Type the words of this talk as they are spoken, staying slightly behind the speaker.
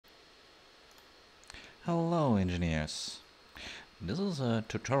Hello engineers, this is a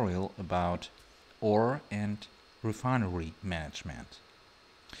tutorial about ore and refinery management.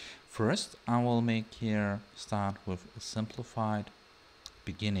 First I will make here start with a simplified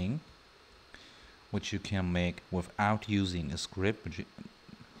beginning which you can make without using a script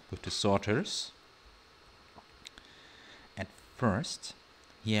with the sorters. At first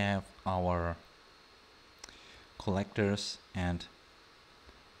you have our collectors and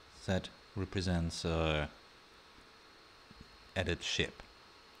that represents added ship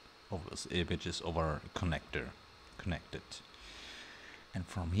which is over connected. And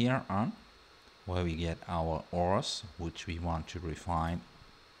from here on, where we get our ores which we want to refine,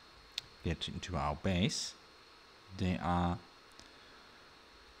 get into our base, they are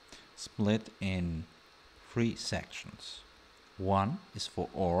split in three sections. One is for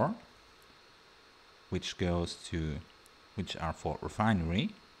ore, which are for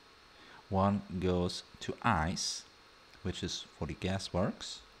refinery. One goes to ice, which is for the gas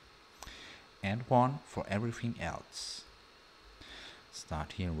works, and one for everything else.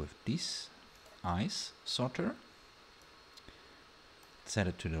 Start here with this ice sorter, set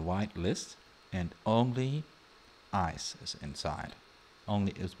it to the white list, and only ice is inside.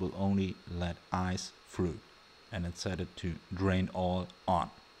 It will only let ice through, and it's set it to drain all on.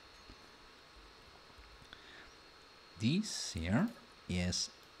 This here is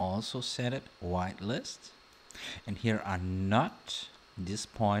also set it whitelist, and here are not this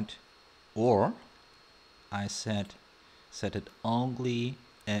point or I set it only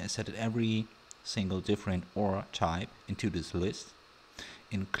set it every single different ore type into this list.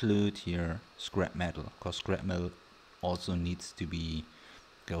 Include here scrap metal, because scrap metal also needs to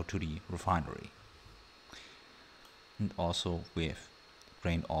go to the refinery, and also with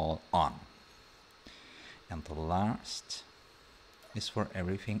drain all on. And the last is for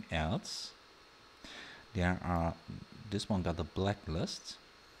everything else. This one got the blacklist,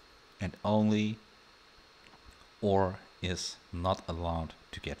 and only ore is not allowed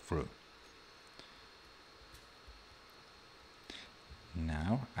to get through.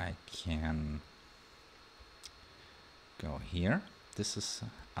 Now I can go here. This is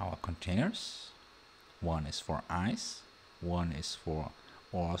our containers. One is for ice, one is for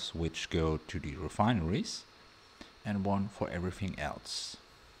ores which go to the refineries, and one for everything else.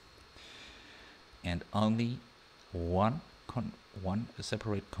 And only one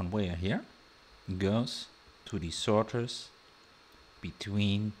separate conveyor here goes to the sorters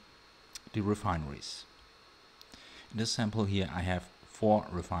between the refineries. In this sample here I have 4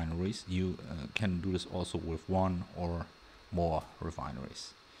 refineries. You can do this also with 1 or more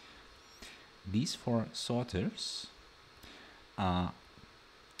refineries. These 4 sorters are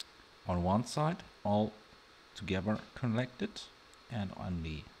on one side all together connected, and on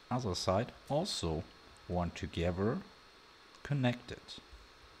the other side also one together connected.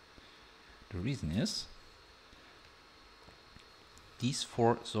 The reason is these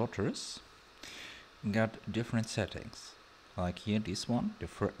 4 sorters got different settings. Like here, this one, the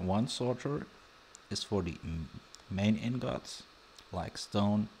one sorter is for the main ingots like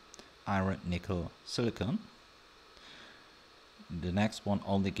stone, iron, nickel, silicon. The next one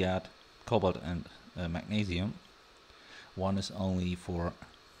only got cobalt and magnesium. One is only for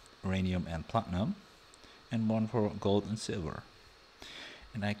uranium and platinum, and one for gold and silver.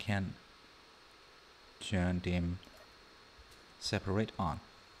 And I can turn them separate on.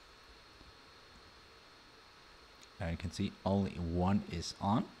 Now you can see only one is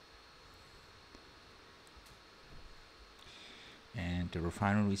on, and the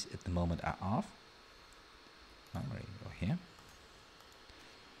refineries at the moment are off. I'm ready to go here.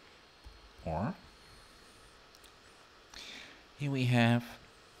 Or here we have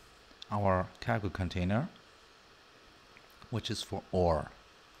our cargo container, which is for ore.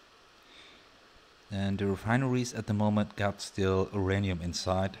 And the refineries at the moment got still uranium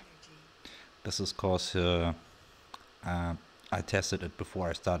inside. This is because I tested it before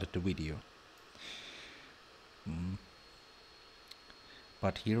I started the video.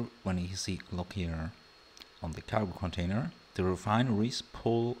 But here, when you look here on the cargo container, the refineries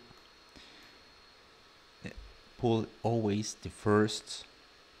pull always the first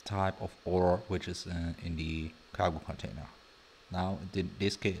type of ore which is in the cargo container. Now in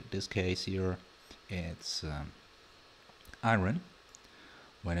this case here it's iron.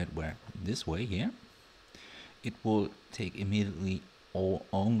 When it went this way here, it will take immediately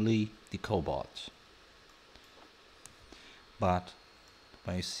only the cobalt. But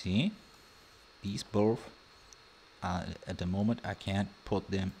you see, these both at the moment I can't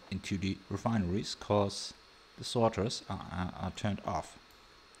put them into the refineries because the sorters are turned off.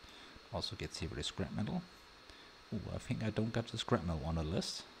 Also gets here with the scrap metal. Ooh, I think I don't got the scrap metal on the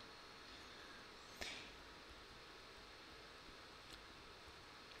list.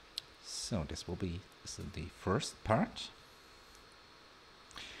 So this will be the first part.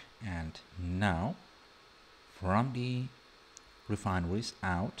 And now from the refineries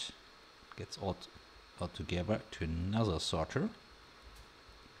out, gets all together to another sorter.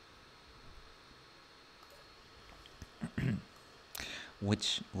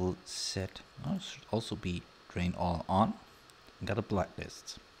 Which will set, should also be drain all on. Got a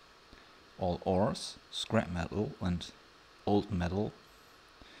blacklist. All ores, scrap metal and old metal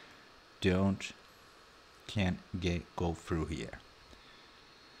can't go through here.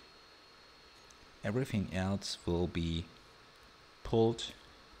 Everything else will be pulled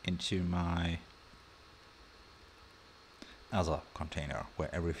into my other container where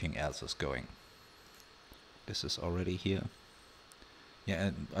everything else is going. This is already here.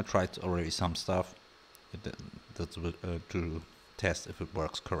 Yeah, I tried already some stuff to test if it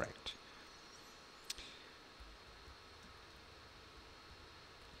works correct.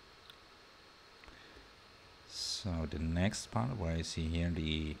 So the next part where I see here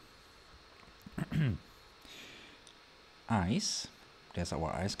the ice, there's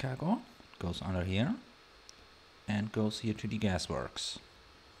our ice cargo, goes under here and goes here to the gas works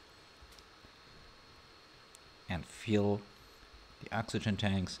and fill the oxygen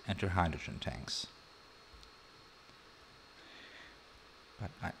tanks and the hydrogen tanks. But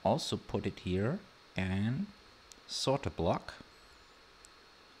I also put it here and sorter block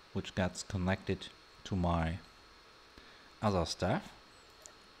which gets connected to my other stuff,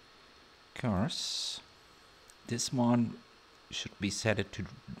 because this one should be set it to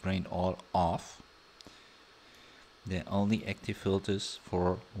drain all off. They're only active filters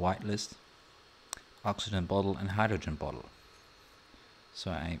for whitelist, oxygen bottle and hydrogen bottle.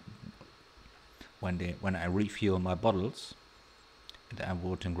 So when I refill my bottles and I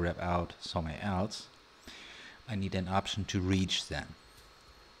want to grab out somewhere else, I need an option to reach them.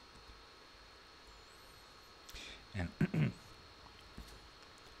 And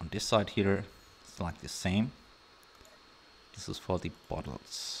on this side here, it's like the same. This is for the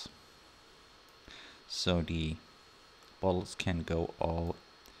bottles. So the bottles can go all,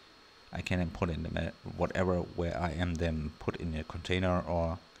 I can then put in them whatever where I am them put in a container,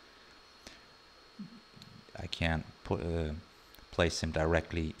 or I can place them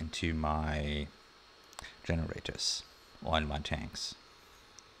directly into my generators or in my tanks.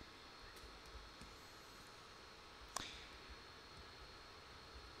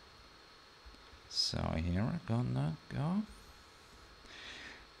 So here we're gonna go.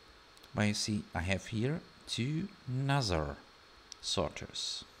 But you see, I have here two Nazar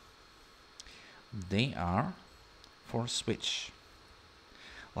sorters. They are for switch.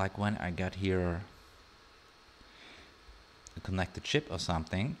 Like when I got here a connected chip or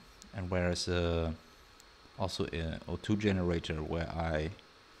something, and whereas also a O2 generator where I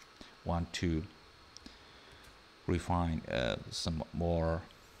want to refine some more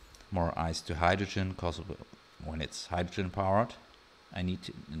ice to hydrogen, because when it's hydrogen powered, I need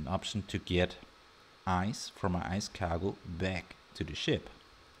an option to get ice from my ice cargo back to the ship.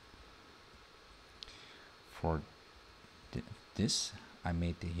 For this, I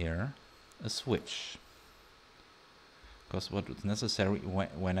made here a switch, because what is necessary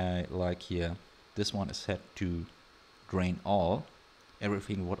when I like here, this one is set to drain all.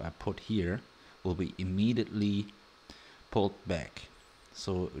 Everything what I put here will be immediately pulled back,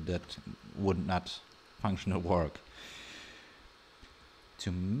 so that would not function or work.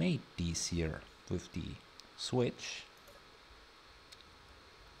 To make these here with the switch,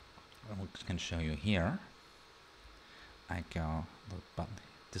 I can show you here. I go, but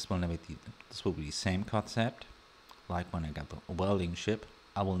this will be the same concept. Like when I got the welding ship,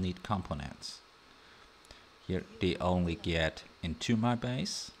 I will need components. Here they only get into my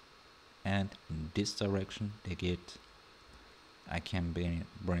base, and in this direction they get, I can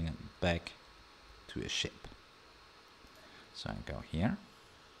bring it back to a ship. So I go here,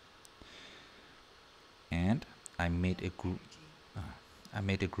 and I made a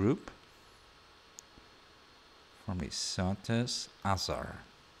group. From the sorters Azar.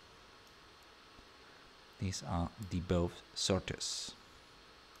 These are the both sorters.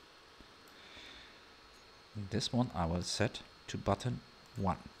 This one I will set to button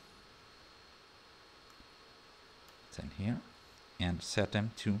 1. It's in here, and set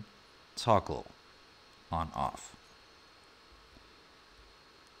them to toggle on off.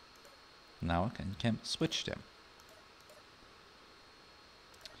 Now I can switch them.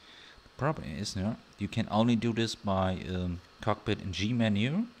 The problem is, you can only do this by cockpit and G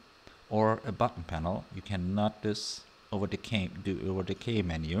menu, or a button panel, you cannot do over the K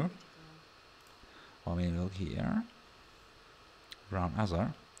menu. Or we look here, run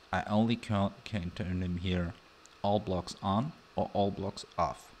other. I only can turn them here all blocks on or all blocks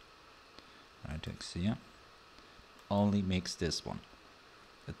off. Right, text here. Only makes this one.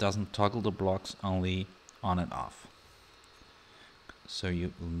 It doesn't toggle the blocks, only on and off. So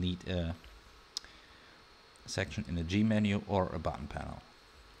you will need a section in the G menu or a button panel.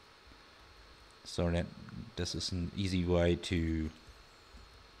 So that this is an easy way to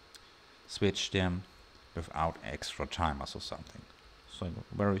switch them without extra timers or something. So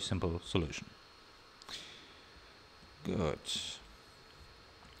very simple solution. Good.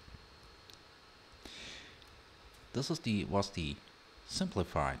 This was the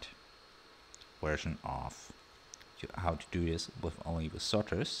simplified version of how to do this with only the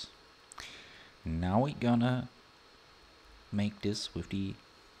sorters. Now we're gonna make this with the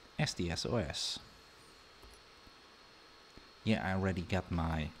SDS-OS. Yeah, I already got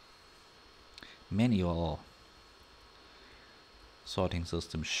my manual sorting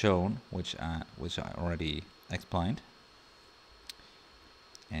system shown, which I already explained.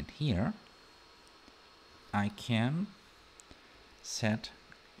 And here I can set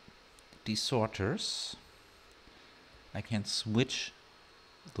the sorters. I can switch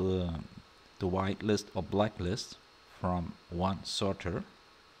the whitelist or blacklist from one sorter.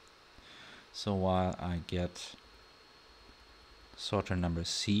 So while I get sorter number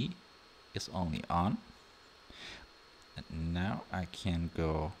C is only on, and now I can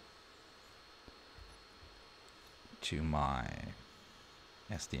go to my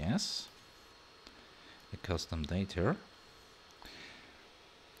SDS, the custom data,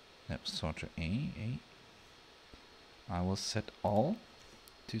 sorter A. I will set all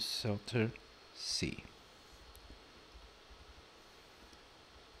to sorter C.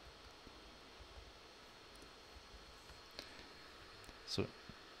 So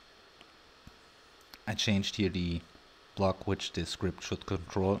I changed here the block which the script should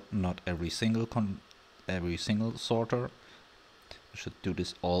control, not every single sorter. I should do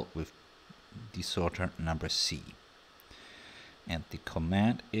this all with the sorter number C. And the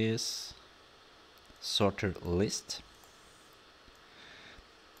command is sorter list.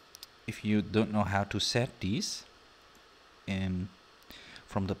 If you don't know how to set these,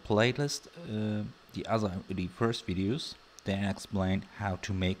 from the playlist, the first videos, then explain how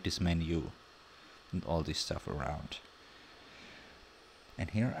to make this menu and all this stuff around.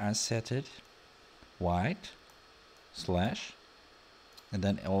 And here I set it white slash, and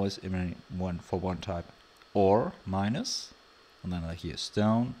then always for one type, or minus, and then here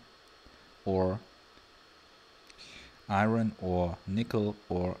stone, or iron, or nickel,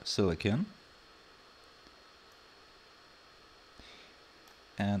 or silicon,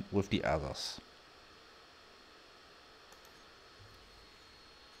 and with the others.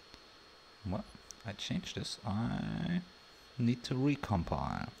 Well, I changed this. I need to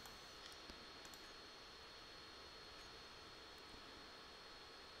recompile.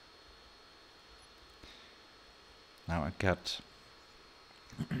 Now I got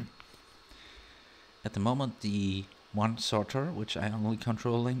at the moment the one sorter which I am only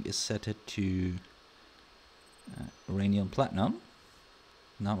controlling is set it to uranium platinum.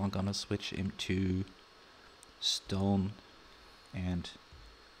 Now I'm gonna switch him to stone and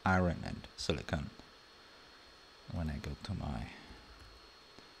iron and silicon. When I go to my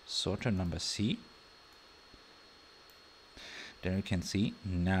sorter number C, there you can see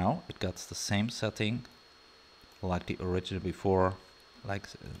now it got the same setting like the original before, like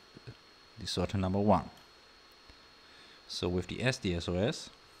the sorter number 1. So with the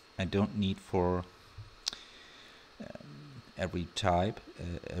SDS-OS, I don't need for every type,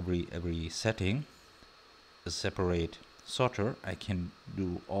 every setting a separate sorter. I can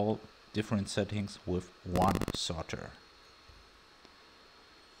do all different settings with one sorter.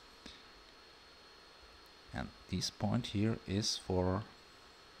 And this point here is for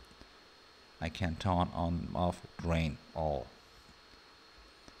I can turn on off drain all.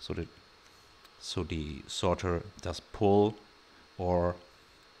 So the sorter does pull or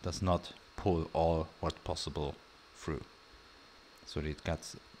does not pull all what possible through. So it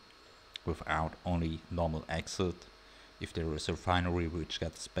gets without only normal exit. If there is a refinery which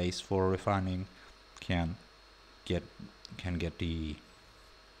gets space for refining, can get the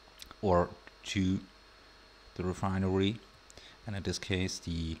ore to the refinery, and in this case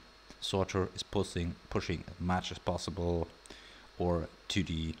the sorter is pushing as much as possible ore to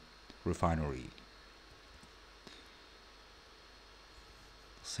the refinery.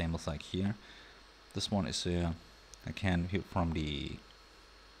 Same as like here. This one is I can from the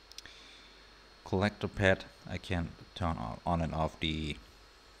collector pad, I can turn on and off the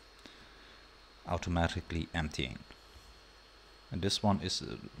automatically emptying. And this one is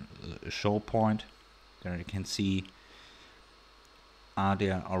a show point. There you can see, are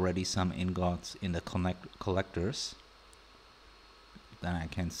there already some ingots in the collectors? Then I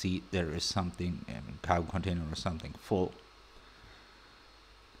can see there is something, cargo container or something full,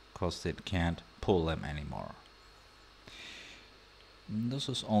 because it can't pull them anymore. And this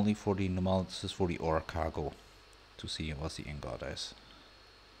is only for the normal, this is for the ore cargo, to see what the ingot is.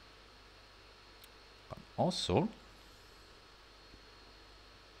 But also,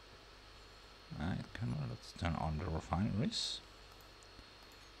 let's turn on the refineries.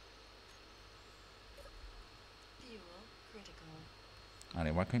 Fuel critical. Are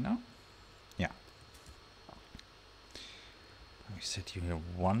they working now? Yeah. We set you here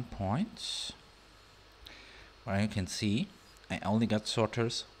 1 point. Where you can see, I only got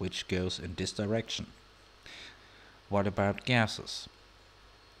sorters which goes in this direction. What about gases?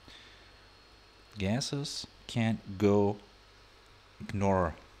 Gases can't go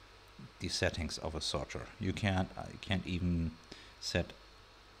ignore the settings of a sorter. I can't even set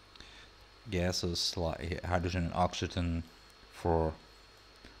gases like hydrogen and oxygen for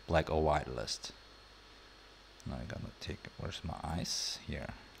black or white list. Now I'm gonna take, where's my ice? Here.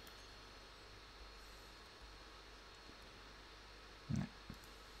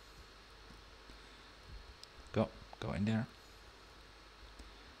 Go in there.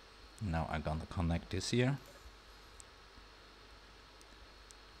 Now I'm gonna connect this here.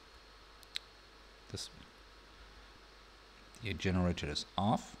 The generator is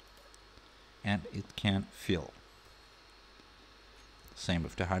off and it can fill. Same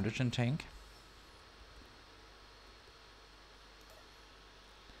with the hydrogen tank.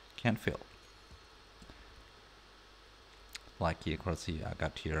 Can fill. Like you can see, I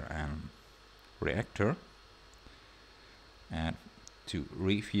got here a reactor, and to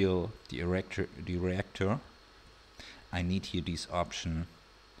refuel the reactor, I need here this option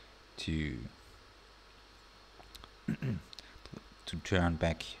to to turn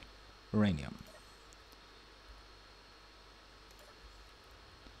back uranium.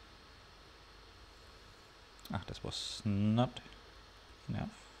 This was not enough.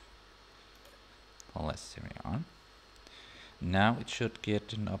 Well, let's carry on. Now it should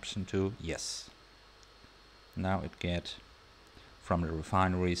get an option to yes. Now it get from the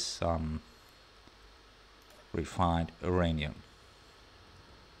refineries some refined uranium.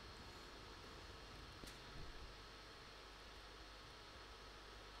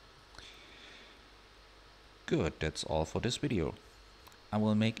 Good, that's all for this video. I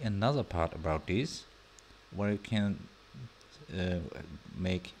will make another part about this, where you can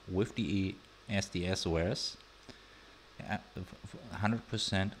make with the SDS-OS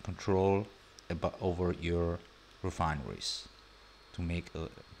 100% control over your refineries to make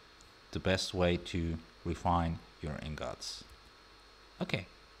the best way to refine your ingots. Okay,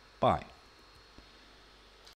 bye.